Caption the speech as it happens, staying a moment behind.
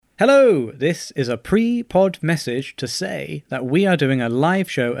Hello, this is a pre-pod message to say that we are doing a live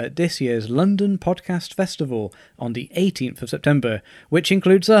show at this year's London Podcast Festival on the 18th of September, which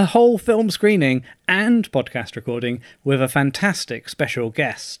includes a whole film screening and podcast recording with a fantastic special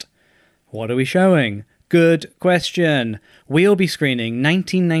guest. What are we showing? Good question. We'll be screening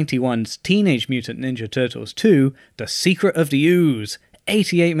 1991's Teenage Mutant Ninja Turtles 2, The Secret of the Ooze,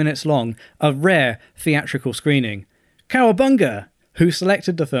 88 minutes long, a rare theatrical screening. Cowabunga! Who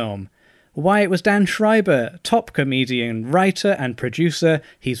selected the film? Why, it was Dan Schreiber, top comedian, writer and producer.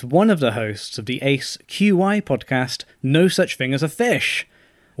 He's one of the hosts of the Ace QY podcast, No Such Thing as a Fish.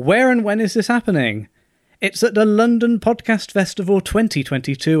 Where and when is this happening? It's at the London Podcast Festival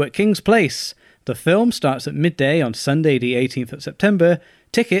 2022 at King's Place. The film starts at midday on Sunday the 18th of September.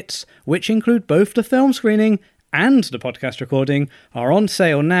 Tickets, which include both the film screening and the podcast recording, are on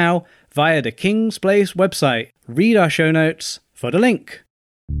sale now via the King's Place website. Read our show notes for the link.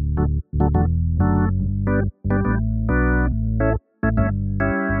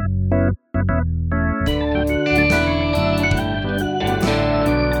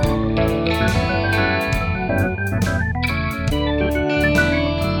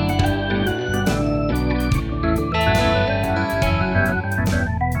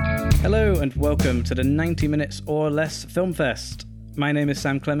 Hello and welcome to the 90 Minutes or Less Film Fest. My name is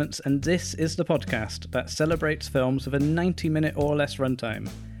Sam Clements, and this is the podcast that celebrates films with a 90-minute or less runtime.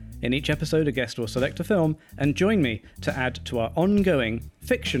 In each episode, a guest will select a film and join me to add to our ongoing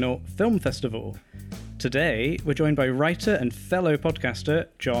fictional film festival. Today, we're joined by writer and fellow podcaster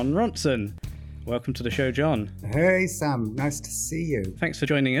Jon Ronson. Welcome to the show, Jon. Hey, Sam. Nice to see you. Thanks for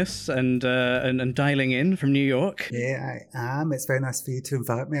joining us and dialing in from New York. Yeah, I am. It's very nice for you to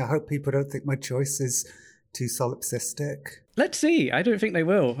invite me. I hope people don't think my choice is too solipsistic. Let's see. I don't think they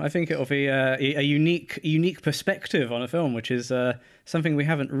will. I think it'll be a unique perspective on a film, which is something we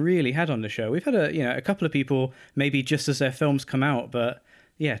haven't really had on the show. We've had a couple of people maybe just as their films come out, but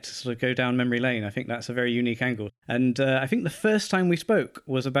yeah, to sort of go down memory lane. I think that's a very unique angle. And I think the first time we spoke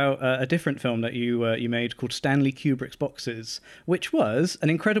was about a different film that you made called Stanley Kubrick's Boxes, which was an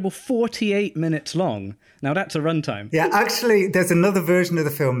incredible 48 minutes long. Now that's a runtime. Yeah, actually, there's another version of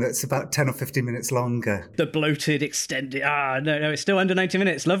the film that's about 10 or 15 minutes longer. The bloated, extended... No, it's still under 90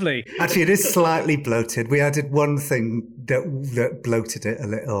 minutes. Lovely. Actually, it is slightly bloated. We added one thing that bloated it a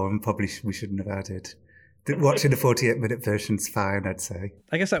little and probably we shouldn't have added. Watching the 48-minute version's fine, I'd say.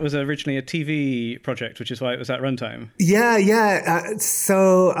 I guess that was originally a TV project, which is why it was at runtime. Yeah.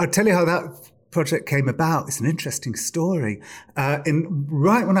 So I'll tell you how that project came about. It's an interesting story.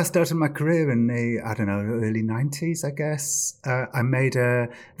 Right when I started my career in the, early 90s, I guess, I made the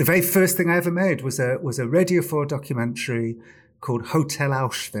very first thing I ever made was a Radio 4 documentary called Hotel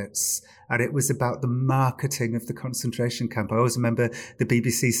Auschwitz. And it was about the marketing of the concentration camp. I always remember the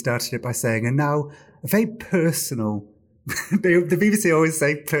BBC started it by saying, and now a very personal, the BBC always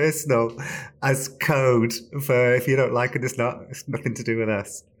say personal as code for if you don't like it, it's nothing to do with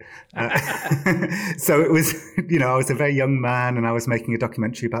us. So it was, I was a very young man and I was making a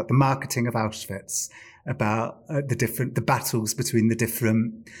documentary about the marketing of Auschwitz, about the battles between the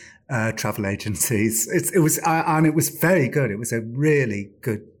different travel agencies. It was very good. It was a really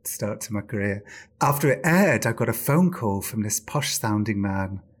good start to my career. After it aired, I got a phone call from this posh sounding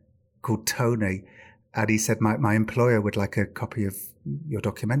man called Tony. And he said, my employer would like a copy of your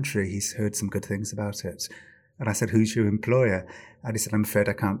documentary. He's heard some good things about it. And I said, who's your employer? And he said, I'm afraid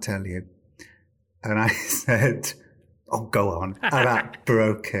I can't tell you. And I said, oh, go on. And that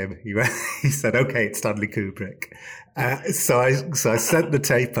broke him. He said, okay, it's Stanley Kubrick. So I sent the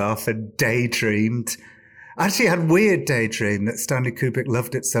tape off and daydreamed. I actually had a weird daydream that Stanley Kubrick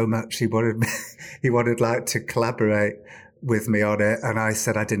loved it so much he wanted like to collaborate with me on it. And I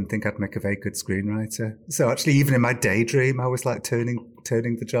said I didn't think I'd make a very good screenwriter. So actually, even in my daydream, I was like turning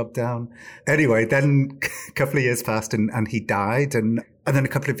the job down. Anyway, then a couple of years passed and he died. And then a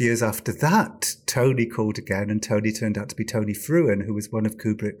couple of years after that, Tony called again, and Tony turned out to be Tony Fruin, who was one of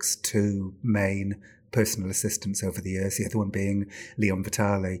Kubrick's two main personal assistants over the years, the other one being Leon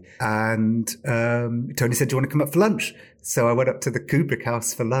Vitali. And Tony said, do you want to come up for lunch? So I went up to the Kubrick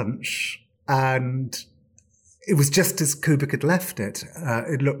house for lunch, and it was just as Kubrick had left it.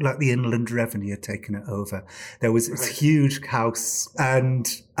 It looked like the Inland Revenue had taken it over. There was this huge house and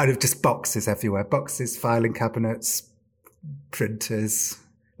out of just boxes everywhere, boxes, filing cabinets, printers,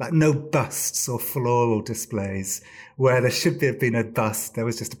 like no busts or floral displays. Where there should have been a bust, there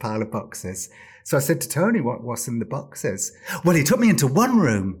was just a pile of boxes. So I said to Tony, what's in the boxes? Well, he took me into one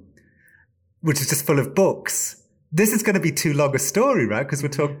room, which is just full of books. This is going to be too long a story, right? Because we're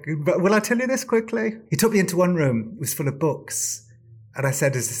talking, but will I tell you this quickly? He took me into one room. It was full of books. And I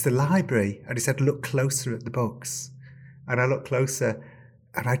said, is this the library? And he said, look closer at the books. And I looked closer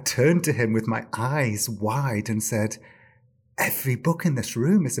and I turned to him with my eyes wide and said, every book in this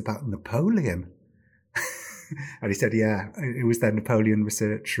room is about Napoleon. And he said, yeah, it was their Napoleon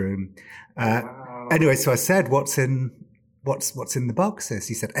research room. Wow. Anyway, so I said, what's in the boxes?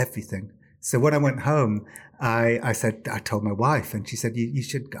 He said, everything. So when I went home, I told my wife, and she said, you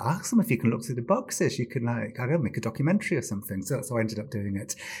should ask them if you can look through the boxes. You can, make a documentary or something. So I ended up doing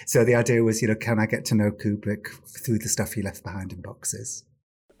it. So the idea was, can I get to know Kubrick through the stuff he left behind in boxes?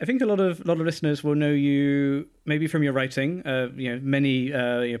 I think a lot of listeners will know you maybe from your writing.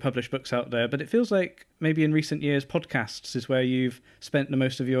 Many published books out there, but it feels like maybe in recent years, podcasts is where you've spent the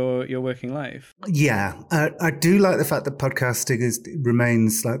most of your working life. Yeah, I do like the fact that podcasting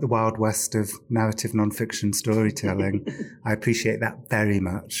remains like the Wild West of narrative nonfiction storytelling. I appreciate that very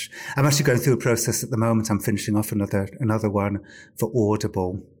much. I'm actually going through a process at the moment. I'm finishing off another one for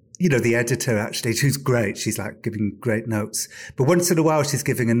Audible. The editor actually, who's great, she's like giving great notes. But once in a while, she's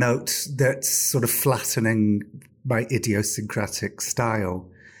giving a note that's sort of flattening my idiosyncratic style.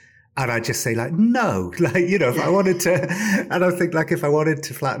 And I just say no, if I wanted to, I don't think if I wanted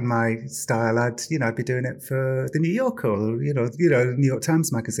to flatten my style, I'd be doing it for the New Yorker or, New York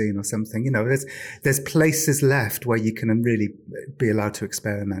Times Magazine or something. There's places left where you can really be allowed to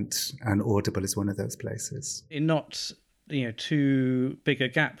experiment. And Audible is one of those places. Not too big a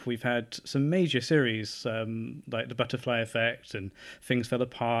gap. We've had some major series like The Butterfly Effect and Things Fell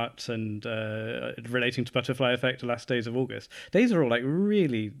Apart and relating to Butterfly Effect, The Last Days of August. These are all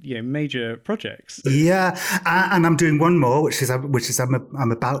really major projects. Yeah, and I'm doing one more, which is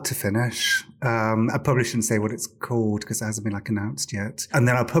I'm about to finish. I probably shouldn't say what it's called because it hasn't been announced yet. And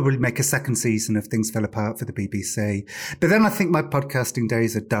then I'll probably make a second season of Things Fell Apart for the BBC. But then I think my podcasting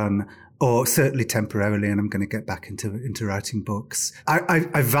days are done. Or certainly temporarily, and I'm going to get back into writing books.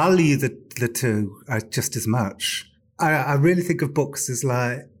 I value the two just as much. I really think of books as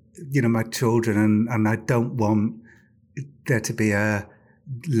my children, and I don't want there to be a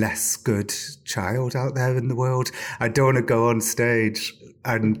less good child out there in the world. I don't want to go on stage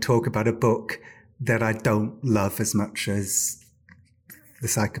and talk about a book that I don't love as much as The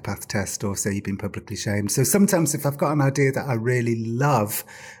Psychopath Test or Say You've Been Publicly Shamed. So sometimes if I've got an idea that I really love,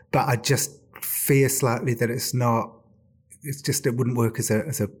 but I just fear slightly that it wouldn't work as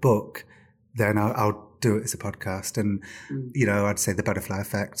a book, then I'll do it as a podcast. And, I'd say The Butterfly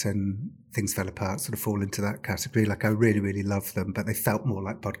Effect and Things Fell Apart sort of fall into that category. I really, really love them, but they felt more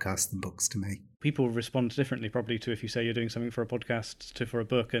like podcasts than books to me. People respond differently probably to if you say you're doing something for a podcast to for a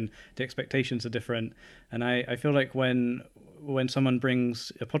book, and the expectations are different. And I feel like when someone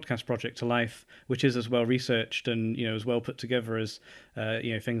brings a podcast project to life, which is as well researched and as well put together as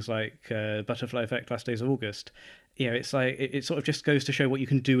things like Butterfly Effect, Last Days of August, it's it sort of just goes to show what you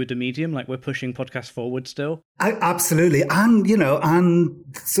can do with the medium. We're pushing podcasts forward still. Absolutely, and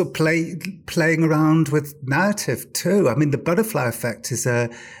so playing around with narrative too. I mean, the Butterfly Effect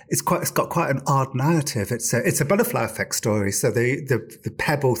it's got quite an odd narrative. It's a Butterfly Effect story. So the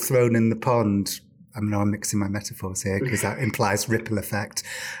pebble thrown in the pond. I'm mixing my metaphors here because that implies ripple effect.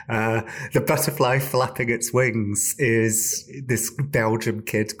 The butterfly flapping its wings is this Belgian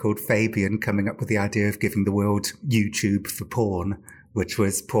kid called Fabian coming up with the idea of giving the world YouTube for porn, which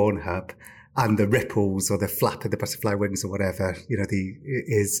was Pornhub. And the ripples or the flap of the butterfly wings or whatever,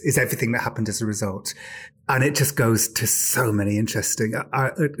 is everything that happened as a result. And it just goes to so many interesting,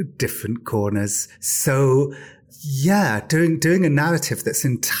 different corners. So yeah, doing a narrative that's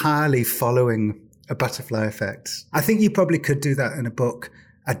entirely following a butterfly effect. I think you probably could do that in a book.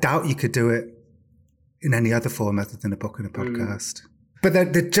 I doubt you could do it in any other form other than a book and a podcast. But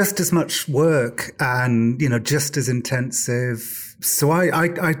they're just as much work and, just as intensive. So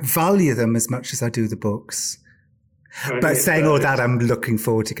I value them as much as I do the books. But saying all that, I'm looking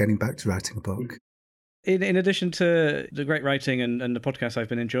forward to getting back to writing a book. In addition to the great writing and the podcast I've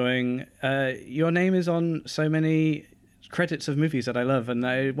been enjoying, your name is on so many credits of movies that I love,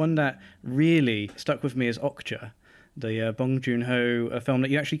 and one that really stuck with me is Okja, the Bong Joon-ho film that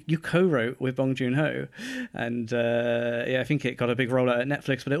you co-wrote with Bong Joon-ho, and I think it got a big rollout at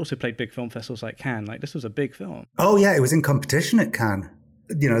Netflix, but it also played big film festivals like Cannes. This was a big film. Oh yeah, it was in competition at Cannes.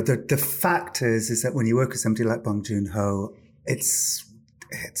 The fact is that when you work with somebody like Bong Joon-ho, it's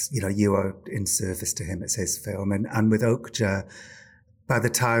you are in service to him. It's his film, and with Okja, by the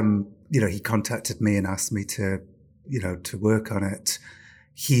time he contacted me and asked me to work on it,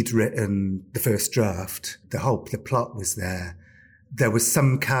 he'd written the first draft. The plot was there. There were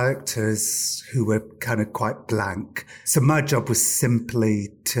some characters who were kind of quite blank. So my job was simply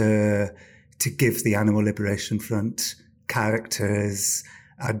to give the Animal Liberation Front characters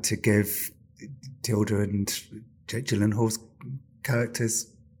and to give Tilda and Jake Gyllenhaal's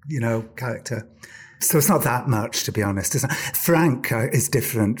characters, character. So it's not that much, to be honest. Frank is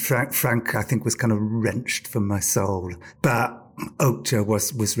different. Frank, I think, was kind of wrenched from my soul. But Okja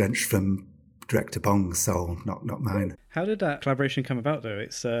was wrenched from director Bong's soul, not mine. How did that collaboration come about, though?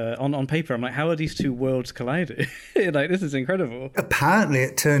 It's on paper, I'm like, how are these two worlds colliding? Like, this is incredible. Apparently,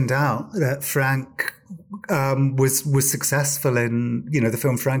 it turned out that Frank was successful in, the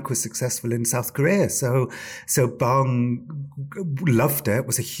film Frank was successful in South Korea. So Bong loved it,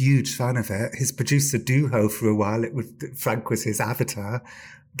 was a huge fan of it. His producer Dooho, for a while, Frank was his avatar.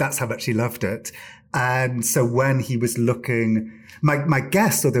 That's how much he loved it. And so when he was looking, my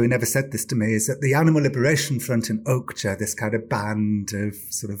guess, although he never said this to me, is that the Animal Liberation Front in Okja, this kind of band of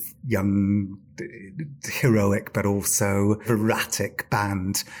sort of young, heroic, but also erratic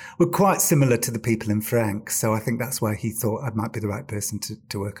band, were quite similar to the people in Frank. So I think that's why he thought I might be the right person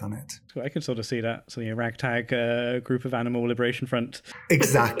to work on it. I can sort of see that, so, ragtag group of Animal Liberation Front.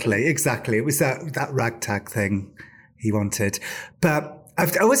 Exactly. It was that ragtag thing he wanted. But I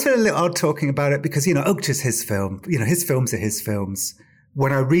always feel a little odd talking about it because, Okja's his film. His films are his films.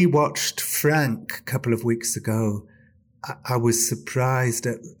 When I rewatched Frank a couple of weeks ago, I was surprised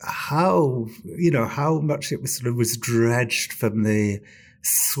at how much it was dredged from the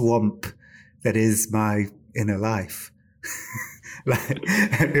swamp that is my inner life.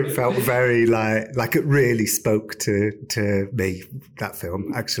 It felt very like it really spoke to me, that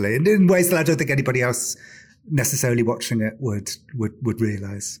film, actually, and in ways that I don't think anybody else necessarily watching it would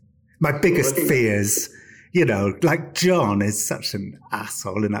realize. My biggest fears, like John is such an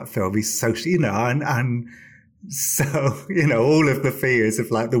asshole in that film. He's so, and so, all of the fears of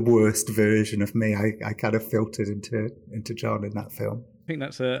like the worst version of me, I kind of filtered into John in that film. I think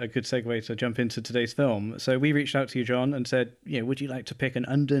that's a good segue to jump into today's film. So we reached out to you, John, and said, would you like to pick an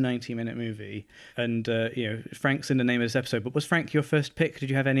under 90-minute movie? And, Frank's in the name of this episode, but was Frank your first pick? Did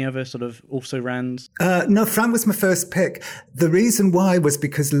you have any other sort of also-rans? No, Frank was my first pick. The reason why was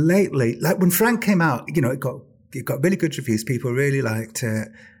because lately, like when Frank came out, it got really good reviews. People really liked it.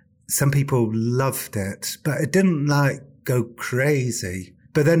 Some people loved it, but it didn't go crazy.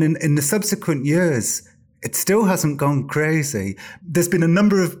 But then in the subsequent years, it still hasn't gone crazy. There's been a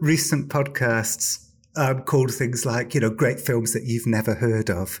number of recent podcasts called things like, great films that you've never heard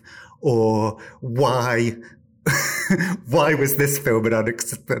of, or why was this film an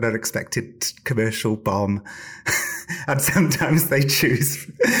unexpected commercial bomb? And sometimes they choose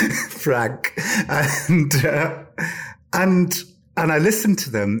Frank, and I listen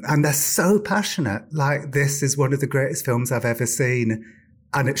to them, and they're so passionate. Like, this is one of the greatest films I've ever seen,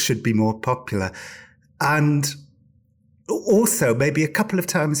 and it should be more popular. And also, maybe a couple of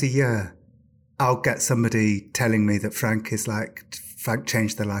times a year, I'll get somebody telling me that Frank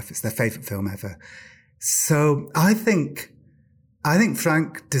changed their life. It's their favorite film ever. So I think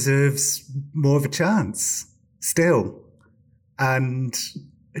Frank deserves more of a chance still, and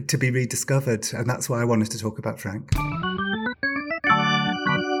to be rediscovered. And that's why I wanted to talk about Frank.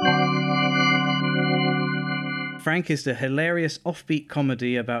 Frank is the hilarious offbeat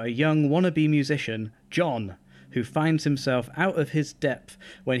comedy about a young wannabe musician, John, who finds himself out of his depth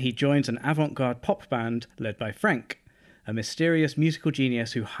when he joins an avant-garde pop band led by Frank, a mysterious musical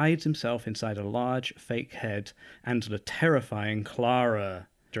genius who hides himself inside a large fake head, and the terrifying Clara.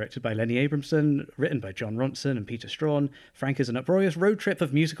 Directed by Lenny Abramson, written by John Ronson and Peter Strawn, Frank is an uproarious road trip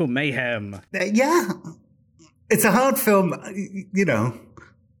of musical mayhem. Yeah, it's a hard film,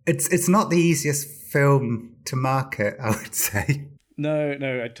 It's not the easiest film to market, I would say. No,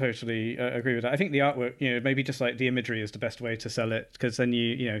 I totally agree with that. I think the artwork, maybe just like the imagery is the best way to sell it, because then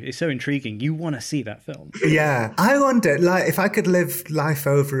it's so intriguing. You want to see that film. Yeah. I wonder, if I could live life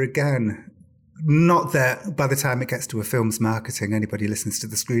over again, not that by the time it gets to a film's marketing, anybody listens to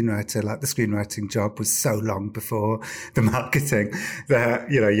the screenwriter, the screenwriting job was so long before the marketing that,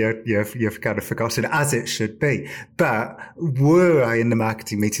 you've kind of forgotten, as it should be. But were I in the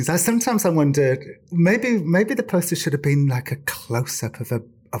marketing meetings, I wondered, maybe the poster should have been like a close-up of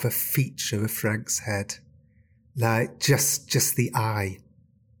a feature of Frank's head. Like just the eye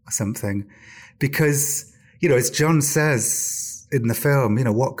or something. Because, as John says in the film,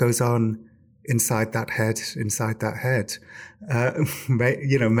 what goes on inside that head,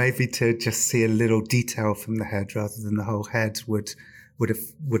 maybe to just see a little detail from the head rather than the whole head would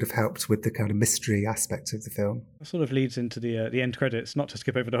have helped with the kind of mystery aspect of the film. That sort of leads into the end credits, not to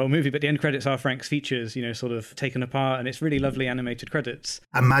skip over the whole movie, but the end credits are Frank's features, sort of taken apart, and it's really lovely animated credits.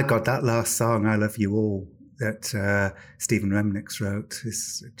 And my God, that last song, I Love You All, that Stephen Remnick wrote,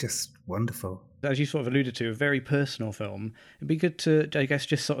 is just wonderful. As you sort of alluded to, a very personal film. It'd be good to, I guess,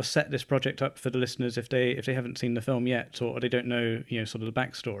 just sort of set this project up for the listeners if they haven't seen the film yet, or they don't know, sort of the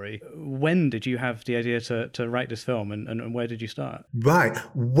backstory. When did you have the idea to write this film, and where did you start? Right.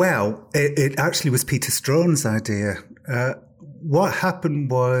 Well, it actually was Peter Straughn's idea. What happened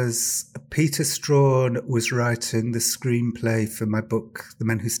was Peter Straughn was writing the screenplay for my book, The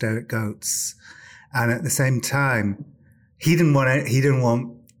Men Who Stare at Goats. And at the same time, he didn't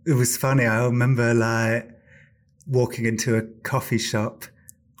want, it was funny. I remember walking into a coffee shop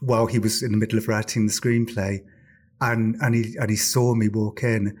while he was in the middle of writing the screenplay, and he saw me walk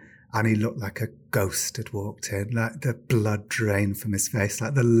in, and he looked like a ghost had walked in, like the blood drained from his face.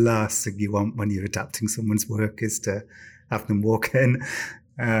 Like the last thing you want when you're adapting someone's work is to have them walk in.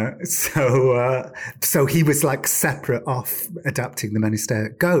 So he was like separate off adapting The Men Who Stare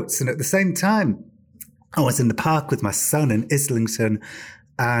at Goats. And at the same time, I was in the park with my son in Islington,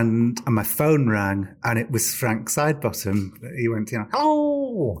 and my phone rang, and it was Frank Sidebottom. He went,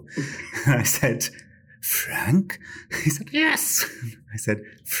 hello. And I said, Frank? He said, yes. I said,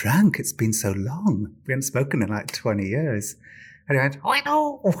 Frank, it's been so long. We hadn't spoken in like 20 years. And he went, oh, I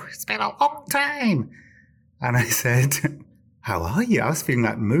know. It's been a long time. And I said, how are you? I was feeling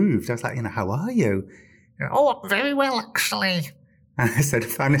like moved. I was like, how are you? Oh, I'm very well, actually. And I said,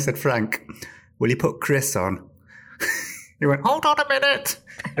 Frank, will you put Chris on? He went, hold on a minute.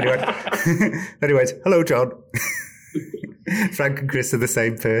 And he went, hello, John. Frank and Chris are the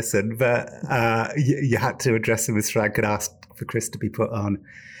same person, but you had to address him as Frank and ask for Chris to be put on.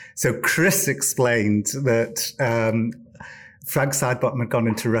 So Chris explained that Frank Sidebottom had gone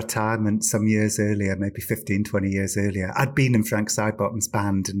into retirement some years earlier, maybe 15, 20 years earlier. I'd been in Frank Sidebottom's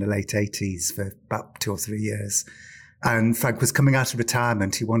band in the late 80s for about 2 or 3 years. And Frank was coming out of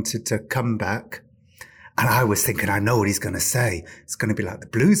retirement. He wanted to come back. And I was thinking, I know what he's going to say. It's going to be like the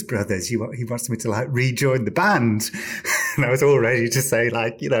Blues Brothers. He wants me to rejoin the band. And I was all ready to say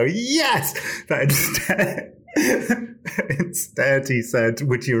yes. But instead he said,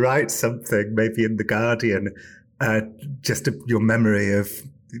 would you write something maybe in The Guardian, just your memory of,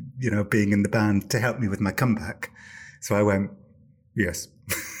 being in the band to help me with my comeback? So I went, yes.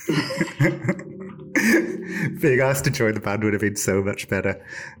 Being asked to join the band would have been so much better.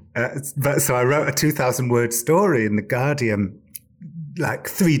 But so I wrote a 2,000-word story in The Guardian,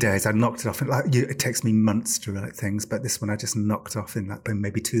 3 days. I knocked it off. It takes me months to write things, but this one I just knocked off in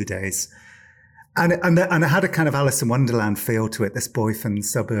maybe 2 days. And it had a kind of Alice in Wonderland feel to it. This boy from the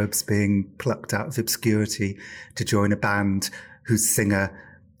suburbs being plucked out of obscurity to join a band whose singer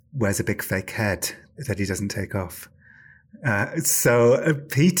wears a big fake head that he doesn't take off. So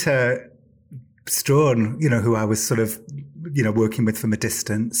Peter Straughan, who I was sort of, working with from a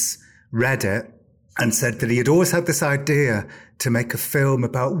distance, read it and said that he had always had this idea to make a film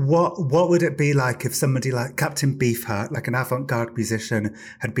about what would it be like if somebody like Captain Beefheart, like an avant-garde musician,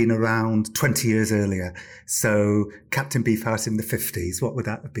 had been around 20 years earlier. So Captain Beefheart in the 50s, what would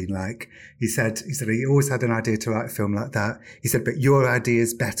that have been like? He said he always had an idea to write a film like that. He said, but your idea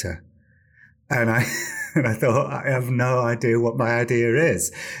is better. And I thought, I have no idea what my idea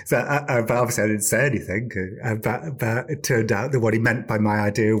is. So but obviously I didn't say anything. But it turned out that what he meant by my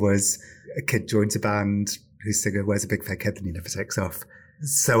idea was a kid joins a band whose singer wears a big fake head and he never takes off.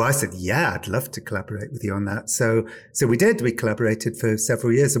 So I said, yeah, I'd love to collaborate with you on that. So we did. We collaborated for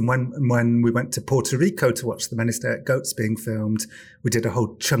several years. And when we went to Puerto Rico to watch The Men Who Stare at Goats being filmed, we did a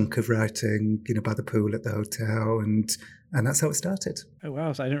whole chunk of writing, by the pool at the hotel, and that's how it started. Oh,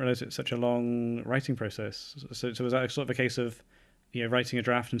 wow. So I didn't realize it's such a long writing process. So was that sort of a case of, writing a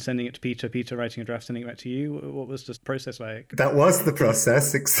draft and sending it to Peter writing a draft, sending it back to you? What was this process like? That was the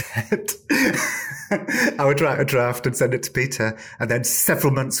process, except I would write a draft and send it to Peter, and then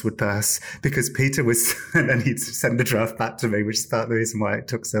several months would pass because Peter was, and then he'd send the draft back to me, which is part of the reason why it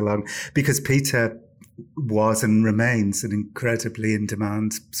took so long, because Peter was and remains an incredibly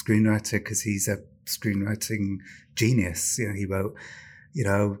in-demand screenwriter because he's a screenwriting genius. He wrote,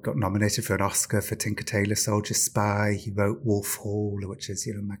 got nominated for an Oscar for Tinker Tailor Soldier Spy. He wrote Wolf Hall, which is,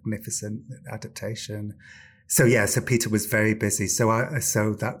 magnificent adaptation. So Peter was very busy. So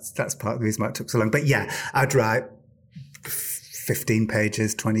that's part of the reason why it took so long. But yeah, I'd write 15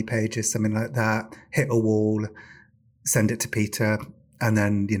 pages, 20 pages, something like that, hit a wall, send it to Peter. And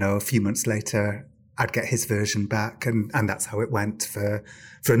then, a few months later, I'd get his version back. And that's how it went for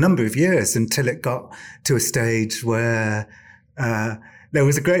a number of years until it got to a stage where, there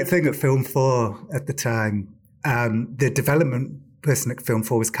was a great thing at Film 4 at the time. The development person at Film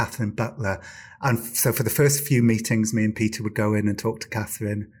 4 was Catherine Butler. And so for the first few meetings, me and Peter would go in and talk to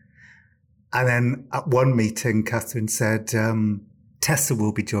Catherine. And then at one meeting, Catherine said, Tessa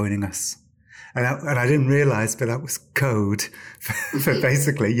will be joining us. And I didn't realize, but that was code for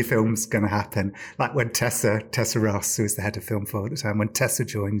basically your film's going to happen. Like when Tessa Ross, who was the head of Film 4 at the time, when Tessa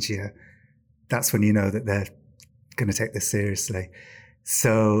joins you, that's when you know that they're going to take this seriously.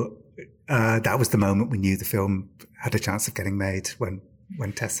 So that was the moment we knew the film had a chance of getting made, when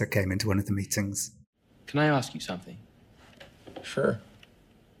Tessa came into one of the meetings. Can I ask you something? Sure.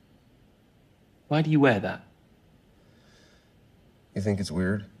 Why do you wear that? You think it's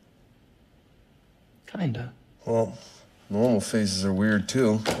weird? Kinda. Well, normal faces are weird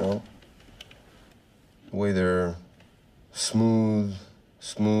too, you know? The way they're smooth,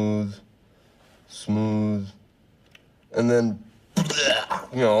 and then,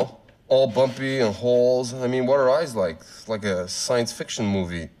 you know, all bumpy and holes. I mean, what are eyes like? It's like a science fiction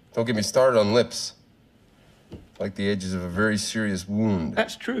movie. Don't get me started on lips. Like the edges of a very serious wound.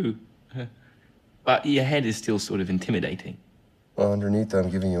 That's true. But your head is still sort of intimidating. Well, underneath, I'm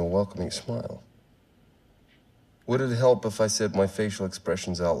giving you a welcoming smile. Would it help if I said my facial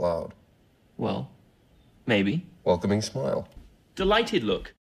expressions out loud? Well, maybe. Welcoming smile. Delighted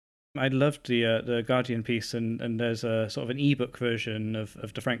look. I loved the Guardian piece, and there's a sort of an ebook version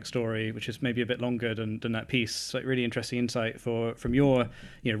of the Frank story, which is maybe a bit longer than that piece. Like really interesting insight from your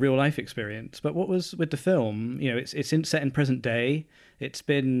real life experience. But what was with the film? It's set in present day. It's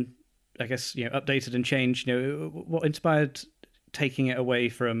been, I guess, updated and changed. What inspired taking it away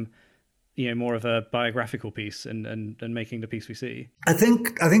from more of a biographical piece and making the piece we see? I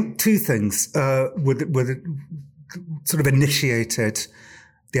think two things would sort of initiated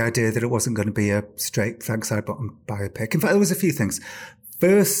the idea that it wasn't going to be a straight Frank Sidebottom biopic. In fact, there was a few things.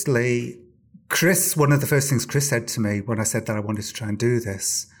 Firstly, one of the first things Chris said to me when I said that I wanted to try and do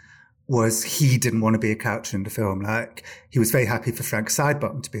this was he didn't want to be a character in the film. Like, he was very happy for Frank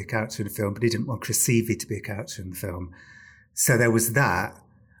Sidebottom to be a character in the film, but he didn't want Chris Seavey to be a character in the film. So there was that.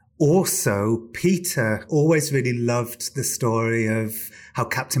 Also, Peter always really loved the story of how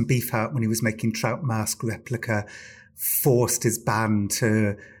Captain Beefheart, when he was making Trout Mask replica, forced his band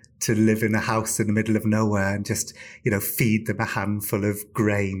to live in a house in the middle of nowhere and just, feed them a handful of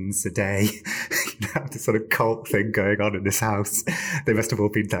grains a day. The sort of cult thing going on in this house. They must have all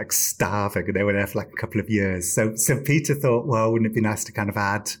been like starving, and they were there for like a couple of years. So Peter thought, well, wouldn't it be nice to kind of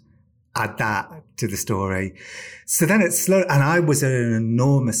add that to the story? So then it slowed, and I was an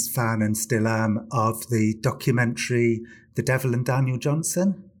enormous fan, and still am, of the documentary The Devil and Daniel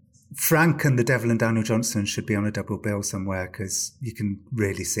Johnson. Frank and The Devil and Daniel Johnson should be on a double bill somewhere, because you can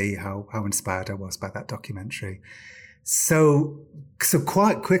really see how inspired I was by that documentary. So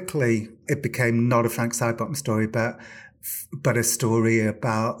quite quickly it became not a Frank Sidebottom story, but a story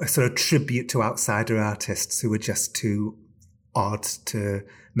about a sort of tribute to outsider artists who were just too odd to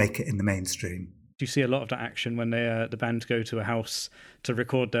make it in the mainstream. You see a lot of that action when the band go to a house to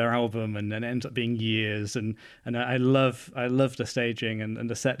record their album, and then it ends up being years. And I love the staging and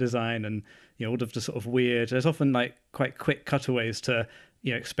the set design, and all of the sort of weird. There's often like quite quick cutaways to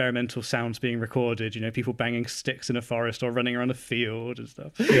experimental sounds being recorded. People banging sticks in a forest or running around a field and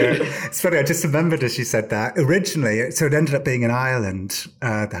stuff. Yeah, it's funny. I just remembered as you said that originally. So it ended up being in Ireland,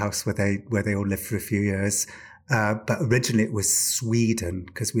 the house where they all lived for a few years. But originally it was Sweden,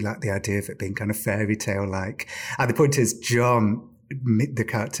 because we liked the idea of it being kind of fairy tale-like. And the point is, John, the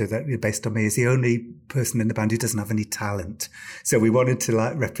character that based on me, is the only person in the band who doesn't have any talent. So we wanted to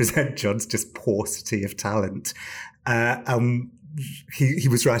represent John's just paucity of talent. He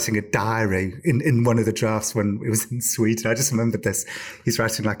was writing a diary in one of the drafts when it was in Sweden. I just remembered this. He's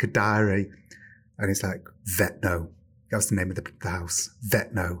writing like a diary, and he's like, Vetno. That was the name of the house.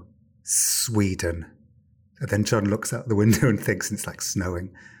 Vetno, Sweden. And then John looks out the window and thinks, and it's like snowing.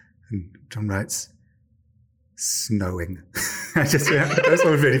 And John writes, snowing. That's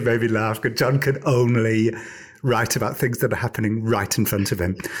what really made me laugh, because John could only write about things that are happening right in front of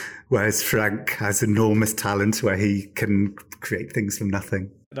him, whereas Frank has enormous talent where he can create things from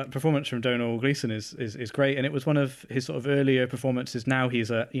nothing. That performance from Domhnall Gleeson is great, and it was one of his sort of earlier performances. Now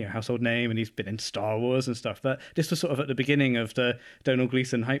he's a household name, and he's been in Star Wars and stuff. But this was sort of at the beginning of the Domhnall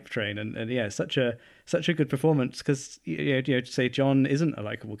Gleeson hype train, and yeah, such a good performance, because to say John isn't a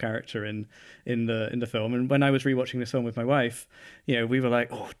likable character in the film. And when I was rewatching this film with my wife, we were like,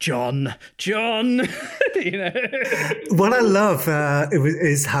 oh, John. What I love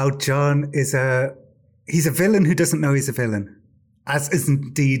is how John he's a villain who doesn't know he's a villain. As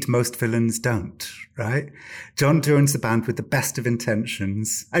indeed most villains don't, right? John joins the band with the best of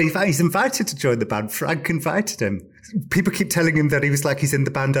intentions. And in fact, he's invited to join the band. Frank invited him. People keep telling him that he's in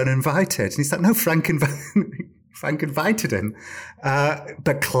the band uninvited. And he's like, no, Frank invited him.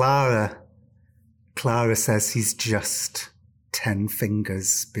 But Clara says he's just 10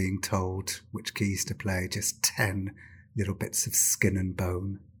 fingers being told which keys to play, just 10 little bits of skin and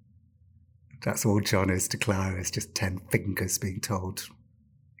bone. That's all John is to Clara, is just 10 fingers being told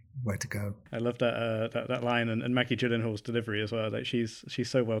where to go. I love that line, and Maggie Gyllenhaal's delivery as well. Like she's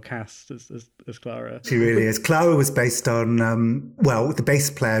so well cast as Clara. She really is. Clara was based on the bass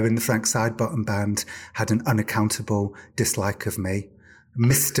player in the Frank Sidebottom band had an unaccountable dislike of me,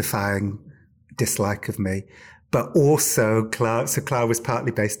 mystifying dislike of me. But also Clara was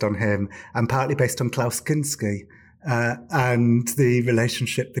partly based on him and partly based on Klaus Kinski. And the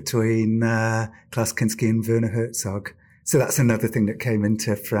relationship between Klaus Kinski and Werner Herzog. So that's another thing that came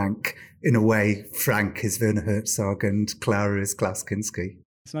into Frank. In a way, Frank is Werner Herzog and Clara is Klaus Kinski.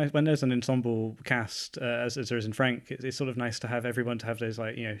 It's nice when there's an ensemble cast, as there is in Frank. It's sort of nice to have everyone to have those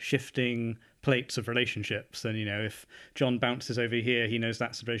shifting plates of relationships. And if John bounces over here, he knows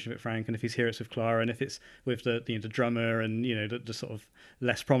that's the relationship with Frank, and if he's here, it's with Clara, and if it's with the drummer and the sort of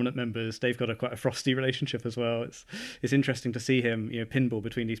less prominent members, they've got quite a frosty relationship as well. It's interesting to see him pinball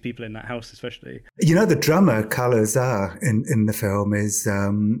between these people in that house, especially. The drummer Carla Azar in the film is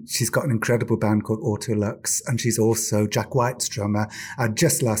she's got an incredible band called Autolux, and she's also Jack White's drummer. And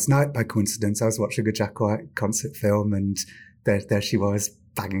just last night, by coincidence, I was watching a Jack White concert film, and there she was,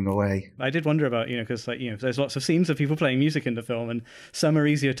 banging away. I did wonder about, because there's lots of scenes of people playing music in the film, and some are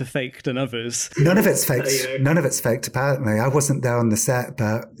easier to fake than others. None of it's faked. None of it's faked, apparently. I wasn't there on the set,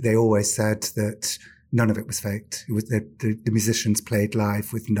 but they always said that none of it was faked. It was the musicians played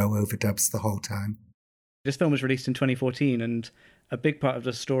live with no overdubs the whole time. This film was released in 2014, and a big part of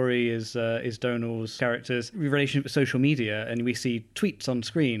the story is Domhnall's character's relationship with social media, and we see tweets on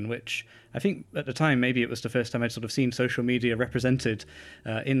screen, which I think at the time maybe it was the first time I'd sort of seen social media represented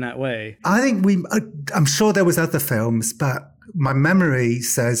in that way. I think I'm sure there was other films, but my memory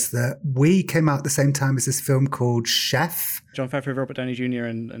says that we came out at the same time as this film called Chef. Jon Favreau, Robert Downey Jr.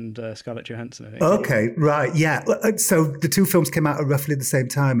 and Scarlett Johansson, I think. Okay, right, yeah. So the two films came out at roughly the same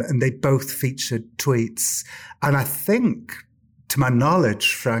time, and they both featured tweets. And I think, to my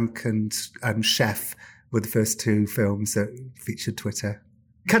knowledge, Frank and Chef were the first two films that featured Twitter.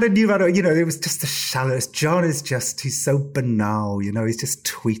 Kind of knew about it, it was just the shallowest. John is he's so banal, he's just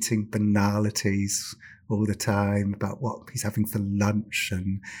tweeting banalities all the time about what he's having for lunch.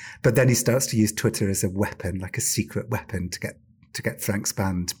 But then he starts to use Twitter as a weapon, like a secret weapon to get Frank's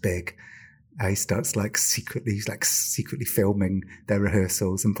band big. He starts secretly filming their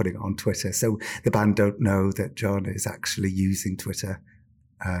rehearsals and putting it on Twitter. So the band don't know that John is actually using Twitter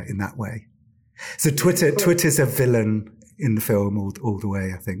in that way. So Twitter's a villain in the film all the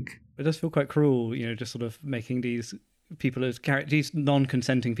way, I think. It does feel quite cruel, just sort of making these people as these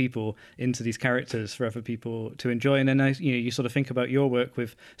non-consenting people into these characters for other people to enjoy. And then you sort of think about your work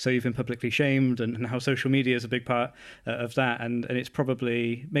with So You've Been Publicly Shamed and how social media is a big part of that, and it's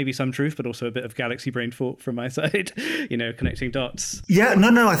probably maybe some truth but also a bit of galaxy brain thought from my side, connecting dots. Yeah,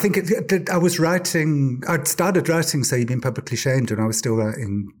 no, I think I'd started writing So You've Been Publicly Shamed, and I was still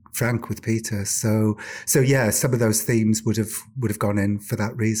writing Frank with Peter. So yeah, some of those themes would have gone in for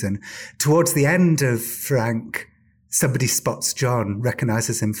that reason. Towards the end of Frank, somebody spots John,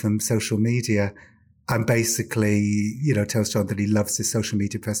 recognizes him from social media, and basically, tells John that he loves his social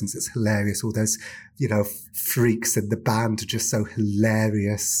media presence. It's hilarious. All those, freaks in the band are just so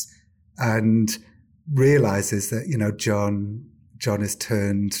hilarious, and realizes that, John has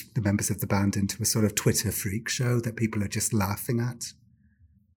turned the members of the band into a sort of Twitter freak show that people are just laughing at.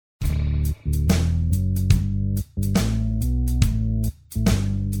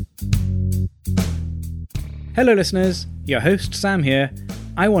 Hello listeners, your host Sam here.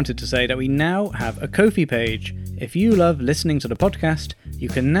 I wanted to say that we now have a Ko-fi page. If you love listening to the podcast, you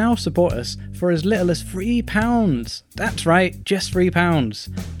can now support us for as little as £3. That's right, just £3.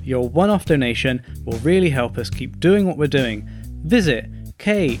 Your one-off donation will really help us keep doing what we're doing. Visit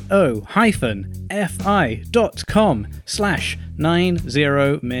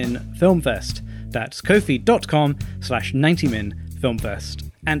ko-fi.com/90minfilmfest. That's kofi.com/90minfilmfest.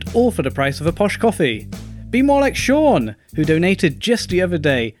 And all for the price of a posh coffee. Be more like Sean, who donated just the other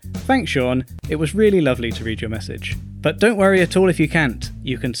day. Thanks, Sean. It was really lovely to read your message. But don't worry at all if you can't.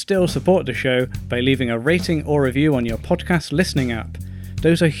 You can still support the show by leaving a rating or review on your podcast listening app.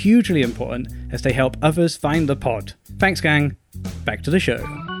 Those are hugely important as they help others find the pod. Thanks, gang. Back to the show.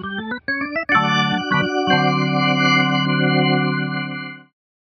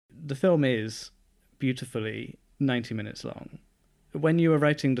 The film is beautifully 90 minutes long. when you were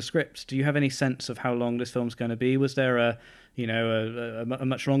writing the script, do you have any sense of how long this film's going to be? Was there a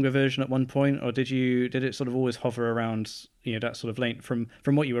much longer version at one point, or did it sort of always hover around, that sort of length from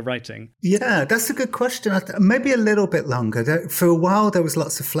what you were writing? Yeah, that's a good question. Maybe a little bit longer. For a while, there was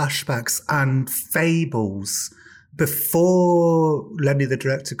lots of flashbacks and fables. Before Lenny, the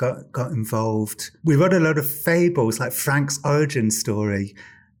director, got involved, we wrote a lot of fables, like Frank's origin story,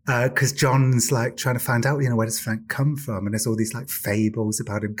 because John's like trying to find out, where does Frank come from? And there's all these like fables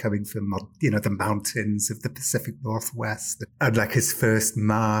about him coming from, the mountains of the Pacific Northwest. And like his first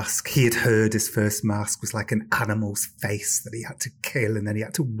mask, he had heard his first mask was like an animal's face that he had to kill. And then he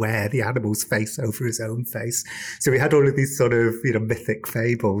had to wear the animal's face over his own face. So we had all of these sort of, mythic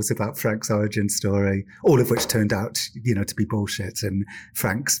fables about Frank's origin story, all of which turned out, to be bullshit. And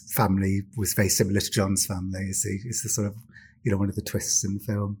Frank's family was very similar to John's family. Is the sort of, one of the twists in the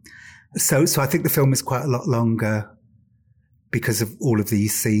film. So I think the film is quite a lot longer because of all of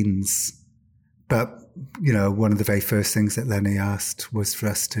these scenes. But, one of the very first things that Lenny asked was for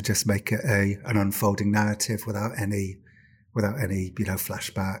us to just make it an unfolding narrative without any,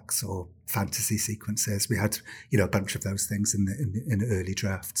 flashbacks or fantasy sequences. We had, a bunch of those things in the early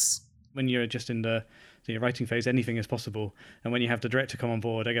drafts. When you're just in the writing phase, anything is possible. And when you have the director come on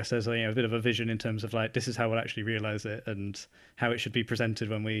board, I guess there's a bit of a vision in terms of like, this is how we'll actually realize it and how it should be presented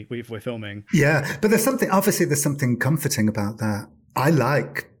when we're filming. Yeah, but there's something comforting about that. I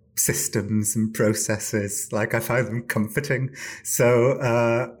like systems and processes. Like, I find them comforting. So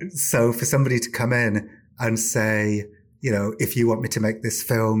for somebody to come in and say, if you want me to make this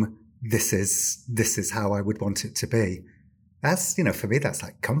film, this is how I would want it to be. That's, for me, that's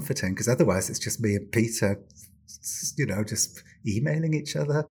like comforting, because otherwise it's just me and Peter, just emailing each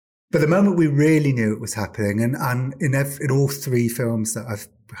other. But the moment we really knew it was happening, and in all three films that I've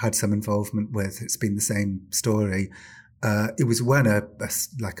had some involvement with, it's been the same story. It was when a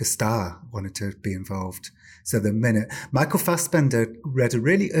star wanted to be involved. So the minute Michael Fassbender read a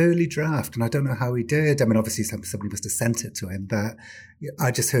really early draft, and I don't know how he did. I mean, obviously somebody must have sent it to him, but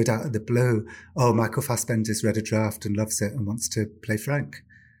I just heard out of the blue, oh, Michael Fassbender's read a draft and loves it and wants to play Frank.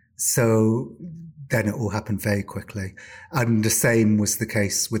 So then it all happened very quickly. And the same was the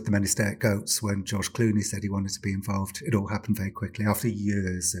case with The Many Stared Goats. When George Clooney said he wanted to be involved, it all happened very quickly after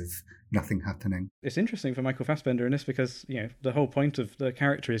years of nothing happening. It's interesting for Michael Fassbender in this because, the whole point of the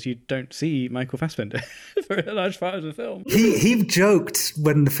character is you don't see Michael Fassbender for a large part of the film. He joked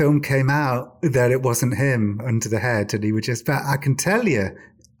when the film came out that it wasn't him under the head, and he would just, but I can tell you,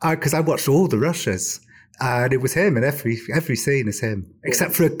 because I watched all the rushes, and it was him, and every scene is him,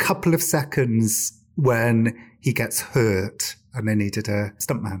 except for a couple of seconds when he gets hurt and they needed a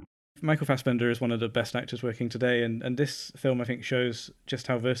stuntman. Michael Fassbender is one of the best actors working today, and this film, I think, shows just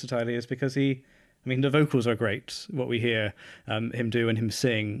how versatile he is, because the vocals are great, what we hear him do and him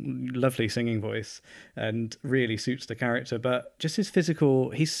sing, lovely singing voice, and really suits the character, but just his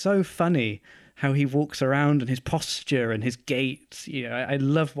physical, he's so funny, how he walks around and his posture and his gait, I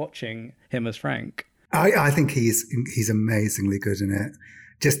love watching him as Frank. I think he's amazingly good in it.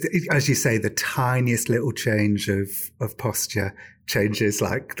 Just, as you say, the tiniest little change of posture changes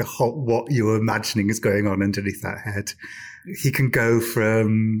like what you're imagining is going on underneath that head. He can go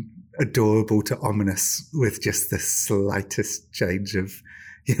from adorable to ominous with just the slightest change of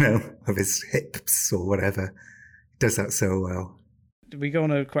his hips or whatever. He does that so well. We go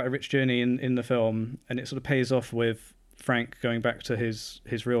on quite a rich journey in the film, and it sort of pays off with Frank going back to his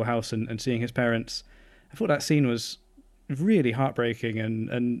real house and seeing his parents. I thought that scene was really heartbreaking,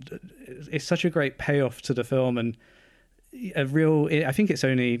 and it's such a great payoff to the film, and I think it's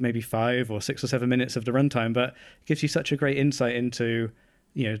only maybe 5 or 6 or 7 minutes of the runtime, but it gives you such a great insight into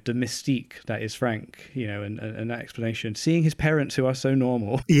the mystique that is Frank, and that explanation, seeing his parents who are so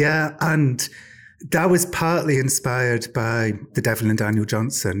normal. Yeah, and that was partly inspired by The Devil and Daniel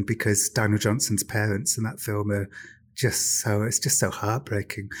Johnson, because Daniel Johnson's parents in that film are it's just so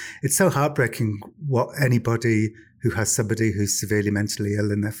heartbreaking. It's so heartbreaking what anybody who has somebody who's severely mentally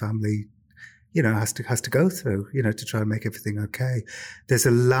ill in their family, has to go through, to try and make everything okay. There's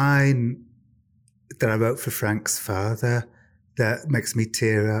a line that I wrote for Frank's father that makes me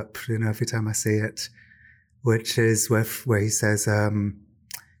tear up, every time I see it, which is where he says,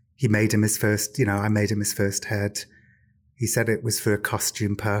 he made him his first, I made him his first head. He said it was for a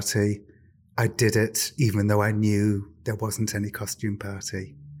costume party. I did it even though I knew there wasn't any costume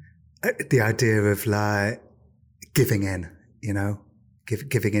party. The idea of like giving in,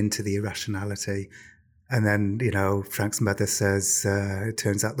 giving in to the irrationality. And then, Frank's mother says, it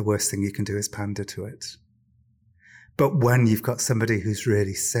turns out the worst thing you can do is pander to it. But when you've got somebody who's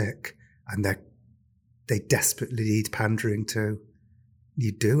really sick and they desperately need pandering to,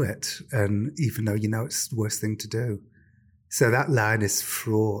 you do it. And even though you know it's the worst thing to do. So that line is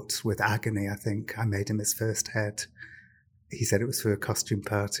fraught with agony, I think. I made him his first head. He said it was for a costume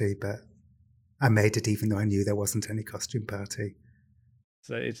party, but I made it even though I knew there wasn't any costume party.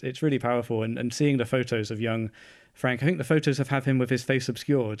 So it's really powerful. And seeing the photos of young Frank, I think the photos have him with his face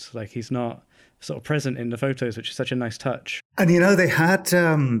obscured. Like he's not sort of present in the photos, which is such a nice touch. And, you know, they had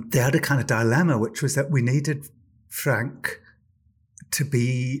a kind of dilemma, which was that we needed Frank to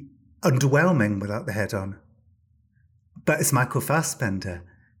be underwhelming without the head on. But it's Michael Fassbender,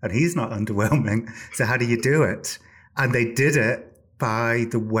 and he's not underwhelming. So how do you do it? And they did it by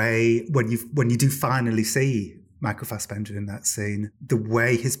the way, when you do finally see Michael Fassbender in that scene, the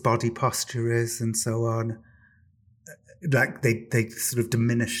way his body posture is and so on, like they sort of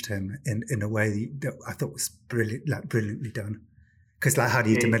diminished him in a way that I thought was brilliantly done. Because like, how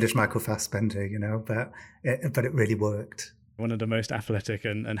do you diminish Michael Fassbender, you know? But it really worked. One of the most athletic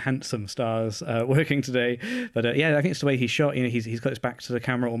and handsome stars working today. But yeah, I think it's the way he's shot. You know, he's got his back to the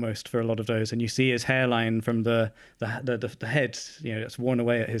camera almost for a lot of those, and you see his hairline from the head. You know, it's worn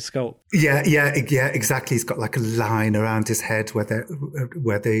away at his sculpt. Yeah, exactly. He's got like a line around his head where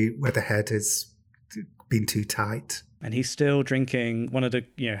the head has been too tight. And he's still drinking one of the,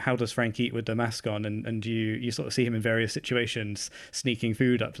 you know, How Does Frank Eat with the mask on, and you sort of see him in various situations sneaking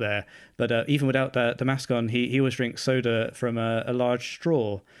food up there. But even without the mask on, he always drinks soda from a large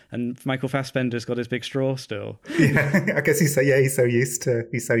straw. And Michael Fassbender's got his big straw still. Yeah, I guess he's so used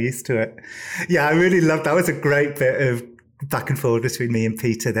to it. Yeah, I really loved that. Was a great bit of back and forth between me and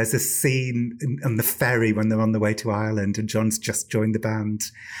Peter. There's a scene on the ferry when they're on the way to Ireland and John's just joined the band.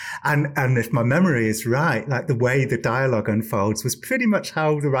 And if my memory is right, like the way the dialogue unfolds was pretty much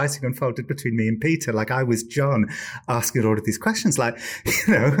how the writing unfolded between me and Peter. Like I was John asking all of these questions, like,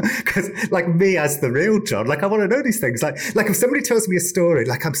 you know, because like me as the real John, like I want to know these things. Like if somebody tells me a story,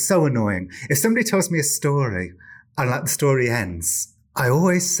 like I'm so annoying. If somebody tells me a story and like the story ends, I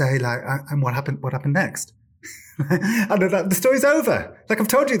always say like, and what happened next? And the story's over. Like I've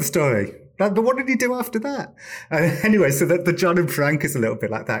told you the story. But what did he do after that? Anyway, so the John and Frank is a little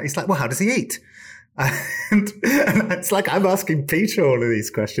bit like that. He's like, well, how does he eat? And it's like I'm asking Peter all of these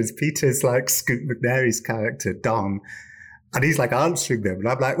questions. Peter's like Scoot McNairy's character, Don. And he's like answering them. And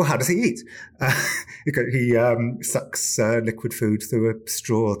I'm like, well, how does he eat? He sucks liquid food through a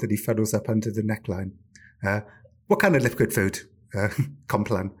straw that he funnels up under the neckline. What kind of liquid food?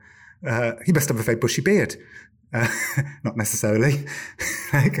 Complan. He must have a very bushy beard. Not necessarily.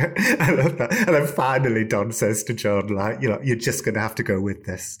 Like, I love that. And then finally Don says to John, like, you know, you're just going to have to go with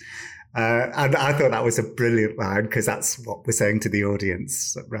this. And I thought that was a brilliant line because that's what we're saying to the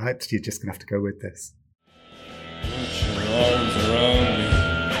audience, right? You're just going to have to go with this. Put your arms around me,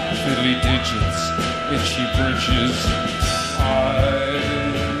 fiddly digits, itchy bridges. I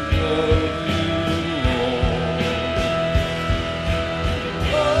love you.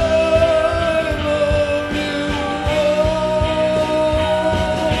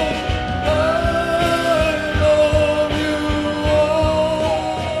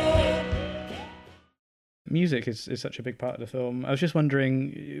 Music is such a big part of the film. I was just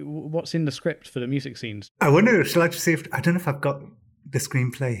wondering what's in the script for the music scenes. I wonder, shall I just see I don't know if I've got the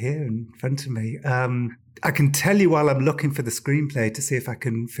screenplay here in front of me. I can tell you while I'm looking for the screenplay to see if I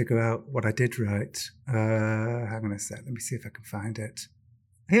can figure out what I did write. Hang on a sec. Let me see if I can find it.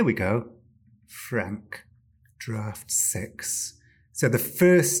 Here we go. Frank, draft 6. So the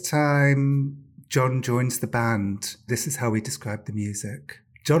first time John joins the band, this is how he described the music.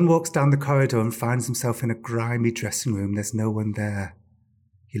 John walks down the corridor and finds himself in a grimy dressing room. There's no one there.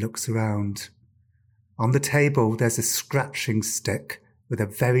 He looks around. On the table, there's a scratching stick with a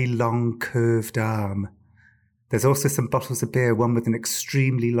very long curved arm. There's also some bottles of beer, one with an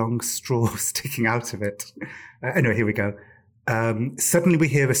extremely long straw sticking out of it. Anyway, here we go. Suddenly we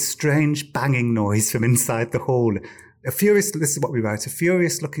hear a strange banging noise from inside the hall. This is what we write. A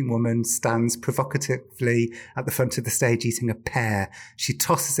furious-looking woman stands provocatively at the front of the stage eating a pear. She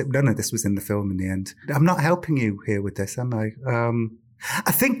tosses it. None of this was in the film in the end. I'm not helping you here with this, am I?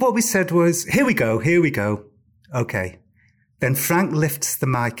 I think what we said was, here we go. Okay. Then Frank lifts the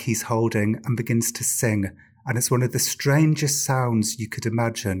mic he's holding and begins to sing. And it's one of the strangest sounds you could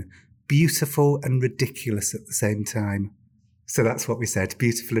imagine. Beautiful and ridiculous at the same time. So that's what we said,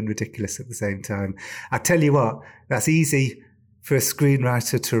 beautiful and ridiculous at the same time. I tell you what, that's easy for a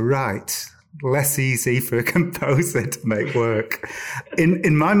screenwriter to write, less easy for a composer to make work.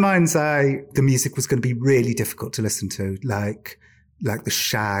 In my mind's eye, the music was going to be really difficult to listen to, like the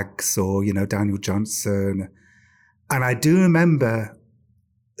Shags or, you know, Daniel Johnston. And I do remember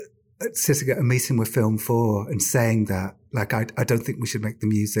sitting at a meeting with Film 4 and saying that, Like, I don't think we should make the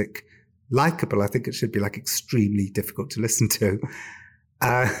music likable. I think it should be like extremely difficult to listen to.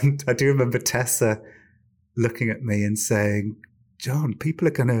 And I do remember Tessa looking at me and saying, John, people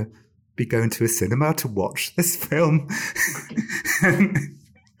are going to be going to a cinema to watch this film. And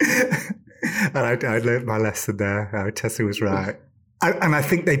I learned my lesson there. Tessa was right. And I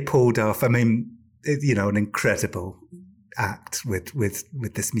think they pulled off, I mean, you know, an incredible act with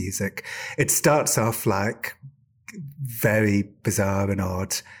this music. It starts off like very bizarre and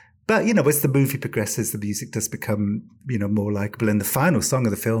odd. But, you know, as the movie progresses, the music does become, you know, more likable. And the final song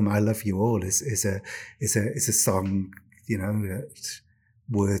of the film, I Love You All, is a song, you know, that's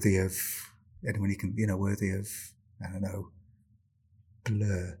worthy of anyone you can, you know, worthy of, I don't know,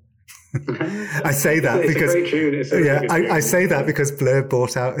 Blur. I say that because I say that because Blur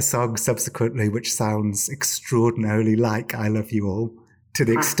brought out a song subsequently which sounds extraordinarily like I Love You All, to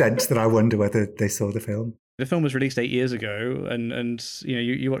the extent that I wonder whether they saw the film. The film was released 8 years ago, and you know,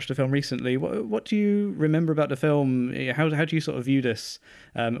 you watched the film recently. What do you remember about the film? How do you sort of view this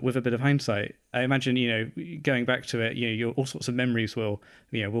with a bit of hindsight? I imagine, you know, going back to it, you know, all sorts of memories will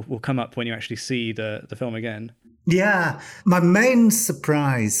come up when you actually see the film again. Yeah, my main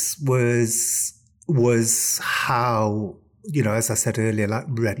surprise was how, you know, as I said earlier, like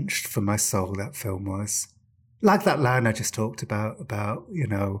wrenched from my soul that film was. Like that line I just talked about, you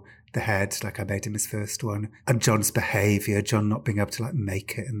know, the head, like I made him his first one, and John's behaviour, John not being able to like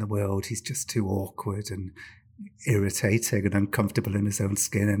make it in the world. He's just too awkward and irritating and uncomfortable in his own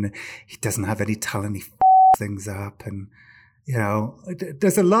skin, and he doesn't have any talent. He things up, and you know,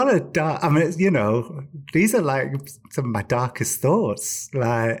 there's a lot of dark. I mean, you know, these are like some of my darkest thoughts.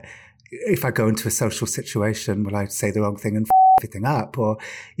 Like, if I go into a social situation, will I say the wrong thing and everything up? Or,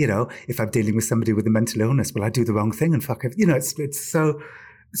 you know, if I'm dealing with somebody with a mental illness, will I do the wrong thing and fuck it? You know, it's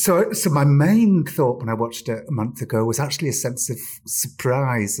so my main thought when I watched it a month ago was actually a sense of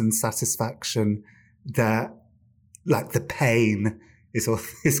surprise and satisfaction that, like, the pain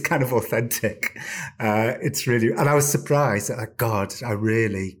is kind of authentic. It's really, and I was surprised that, like, God, I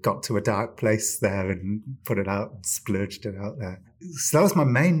really got to a dark place there and put it out and splurged it out there. So that was my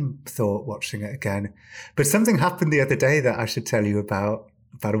main thought watching it again. But something happened the other day that I should tell you about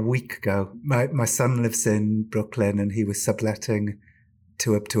a week ago. My son lives in Brooklyn, and he was subletting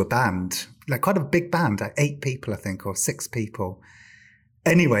to a band, like quite a big band, like 8 people, I think, or 6 people.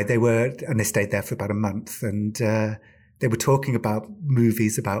 Anyway, they stayed there for about a month, and they were talking about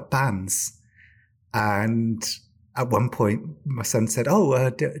movies about bands. And at one point, my son said,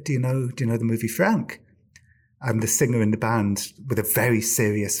 do you know the movie Frank? And the singer in the band, with a very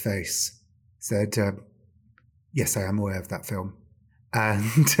serious face, said, yes, I am aware of that film.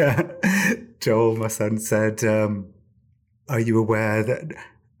 And Joel, my son, said, are you aware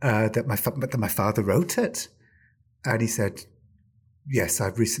that my father wrote it? And he said, yes,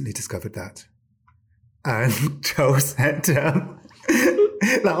 I've recently discovered that. And Joel said,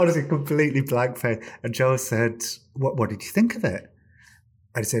 like, honestly, completely blank face. And Joel said, what did you think of it?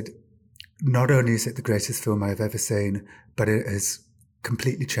 And I said, not only is it the greatest film I've ever seen, but it has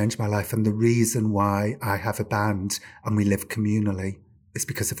completely changed my life. And the reason why I have a band and we live communally is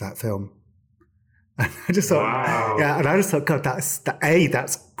because of that film. And I just thought, wow. Yeah, and I just thought, God, that's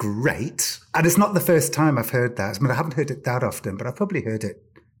great. And it's not the first time I've heard that. I mean, I haven't heard it that often, but I've probably heard it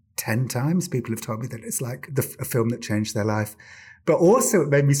 10 times. People have told me that it's like a film that changed their life. But also it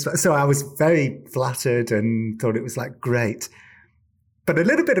made me, so I was very flattered and thought it was like great. But a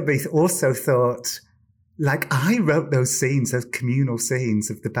little bit of me also thought, like, I wrote those scenes, those communal scenes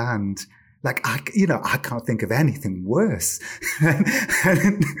of the band. Like, I can't think of anything worse.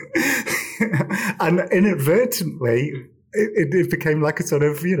 And inadvertently, it became like a sort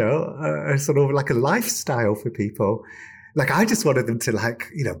of, you know, sort of like a lifestyle for people. Like, I just wanted them to, like,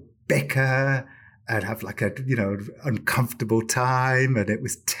 you know, bicker and have like a, you know, uncomfortable time, and it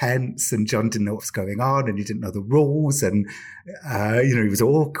was tense, and John didn't know what was going on, and he didn't know the rules, and you know, he was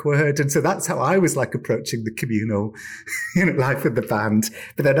awkward. And so that's how I was like approaching the communal, you know, life of the band.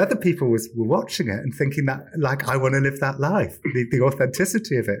 But then other people were watching it and thinking that, like, I want to live that life, the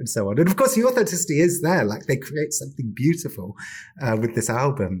authenticity of it and so on. And of course the authenticity is there, like they create something beautiful with this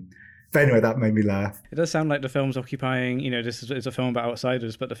album. But anyway, that made me laugh. It does sound like the film's occupying, you know, this is a film about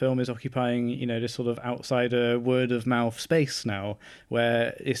outsiders, but the film is occupying, you know, this sort of outsider word of mouth space now,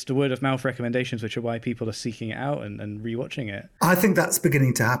 where it's the word of mouth recommendations, which are why people are seeking it out and rewatching it. I think that's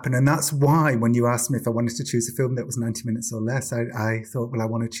beginning to happen. And that's why when you asked me if I wanted to choose a film that was 90 minutes or less, I thought, well, I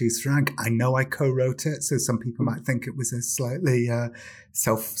want to choose Frank. I know I co-wrote it, so some people might think it was a slightly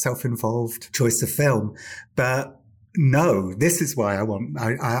self-involved choice of film. But no, this is why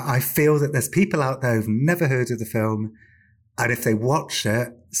I feel that there's people out there who've never heard of the film, And if they watch it,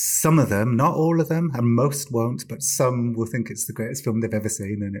 some of them, not all of them, and most won't, but some will think it's the greatest film they've ever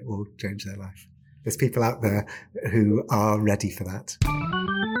seen and it will change their life. There's people out there who are ready for that.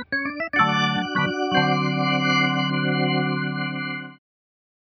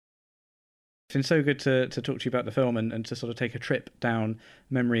 It's been so good to talk to you about the film and to sort of take a trip down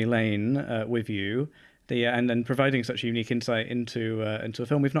memory lane with you. And then providing such a unique insight into a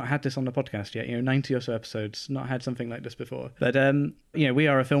film. We've not had this on the podcast yet, 90 or so episodes, not had something like this before. But, we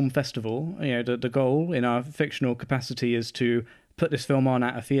are a film festival. The goal in our fictional capacity is to put this film on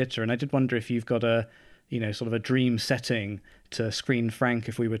at a theatre. And I did wonder if you've got a, sort of a dream setting to screen Frank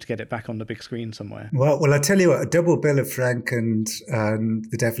if we were to get it back on the big screen somewhere. Well, I tell you what, a double bill of Frank and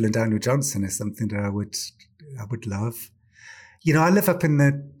The Devil and Daniel Johnson is something that I would love. I live up in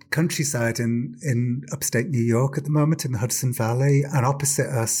the countryside in upstate New York at the moment in the Hudson Valley, and opposite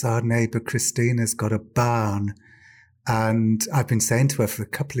us our neighbour Christina's got a barn, and I've been saying to her for a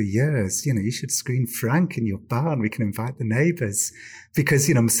couple of years, you should screen Frank in your barn, we can invite the neighbours, because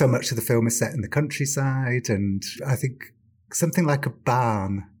so much of the film is set in the countryside, and I think something like a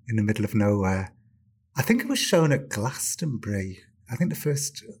barn in the middle of nowhere. I think it was shown at Glastonbury, I think the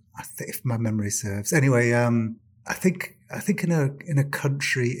first, if my memory serves. Anyway, I think in a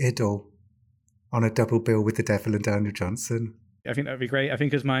country idyll on a double bill with The Devil and Daniel Johnson. I think that'd be great. I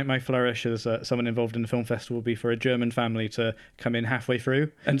think as my flourish as someone involved in the film festival would be for a German family to come in halfway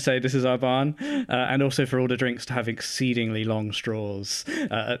through and say, this is our barn. And also for all the drinks to have exceedingly long straws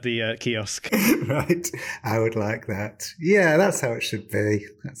at the kiosk. Right. I would like that. Yeah, that's how it should be.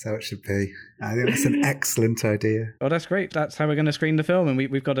 I think that's an excellent idea. Well, that's great. That's how we're going to screen the film. And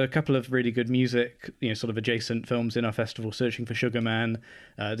we've got a couple of really good music, sort of adjacent films in our festival, Searching for Sugar Man.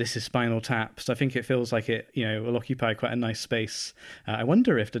 This is Spinal Tap. So I think it feels like it, will occupy quite a nice space. I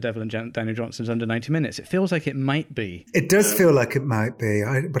wonder if The Devil and Daniel Johnson's under 90 minutes. It feels like it might be. It does feel like it might be,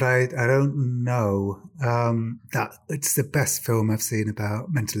 but I don't know. That it's the best film I've seen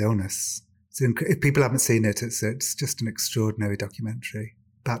about mental illness. If people haven't seen it, it's just an extraordinary documentary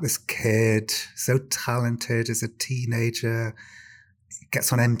about this kid, so talented as a teenager,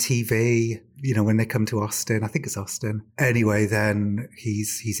 gets on MTV, when they come to Austin. I think it's Austin. Anyway, then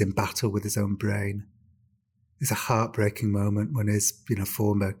he's in battle with his own brain. There's a heartbreaking moment when his,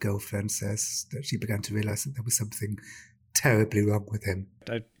 former girlfriend says that she began to realise that there was something terribly wrong with him.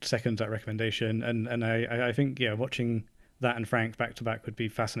 I second that recommendation, and I think, watching that and Frank back to back would be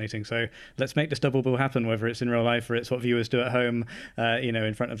fascinating. So let's make this double bill happen, whether it's in real life or it's what viewers do at home,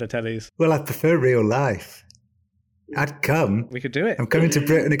 in front of their tellies. Well, I prefer real life. I'd come. We could do it. I'm coming to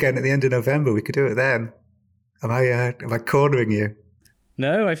Britain again at the end of November. We could do it then. Am I cornering you?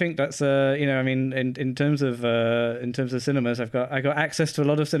 No, I think that's in terms of cinemas, I got access to a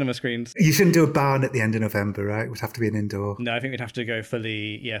lot of cinema screens. You shouldn't do a barn at the end of November, right? It would have to be an indoor. No, I think we'd have to go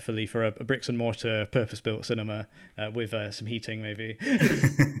fully for a bricks and mortar purpose-built cinema with some heating, maybe.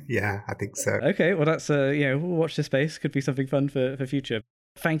 Yeah, I think so. Okay, well that's we'll watch this space. Could be something fun for future.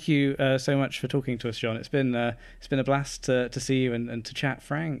 Thank you so much for talking to us, John. It's been a blast to see you and to chat,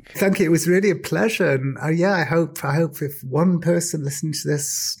 Frank. Thank you. It was really a pleasure. And I hope if one person listening to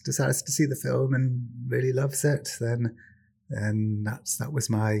this decides to see the film and really loves it, then that was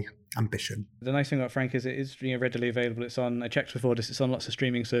my ambition. The nice thing about Frank is it is readily available. It's on. I checked before this. It's on lots of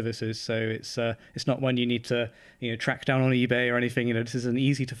streaming services, so it's not one you need to track down on eBay or anything. This is an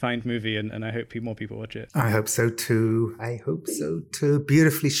easy to find movie, and I hope more people watch it. I hope so too.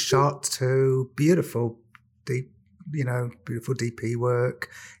 Beautifully shot too. Beautiful DP work.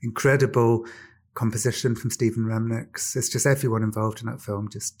 Incredible composition from Stephen Remnix. It's just everyone involved in that film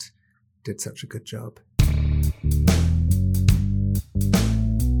just did such a good job.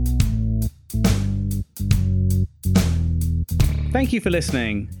 Thank you for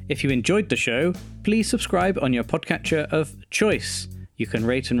listening. If you enjoyed the show, please subscribe on your podcatcher of choice. You can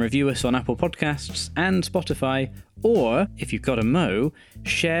rate and review us on Apple Podcasts and Spotify, or, if you've got a mo,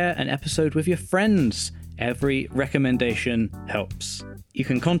 share an episode with your friends. Every recommendation helps. You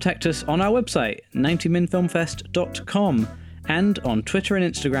can contact us on our website, 90minfilmfest.com, and on Twitter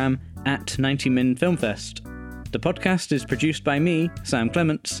and Instagram at 90minfilmfest. The podcast is produced by me, Sam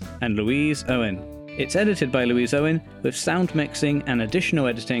Clements, and Louise Owen. It's edited by Louise Owen, with sound mixing and additional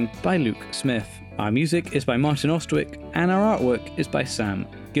editing by Luke Smith. Our music is by Martin Ostwick, and our artwork is by Sam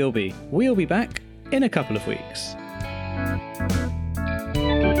Gilby. We'll be back in a couple of weeks.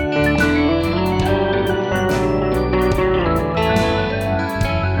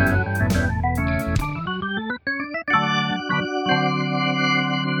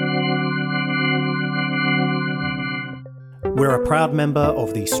 We're a proud member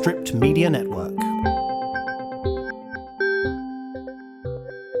of the Stripped Media Network.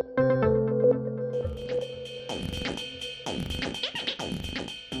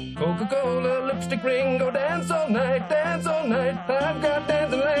 Coca-Cola, lipstick ring, go dance all night, dance all night. I've got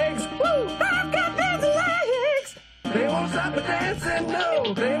dancing legs, woo! I've got dancing legs. They won't stop me dancing,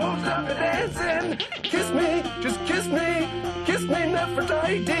 no, they won't stop me dancing. Kiss me, just kiss me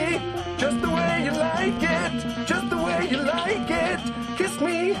Nefertiti. Just the way you like it, just the way you like it. Kiss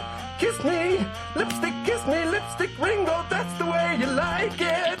me, lipstick ring, go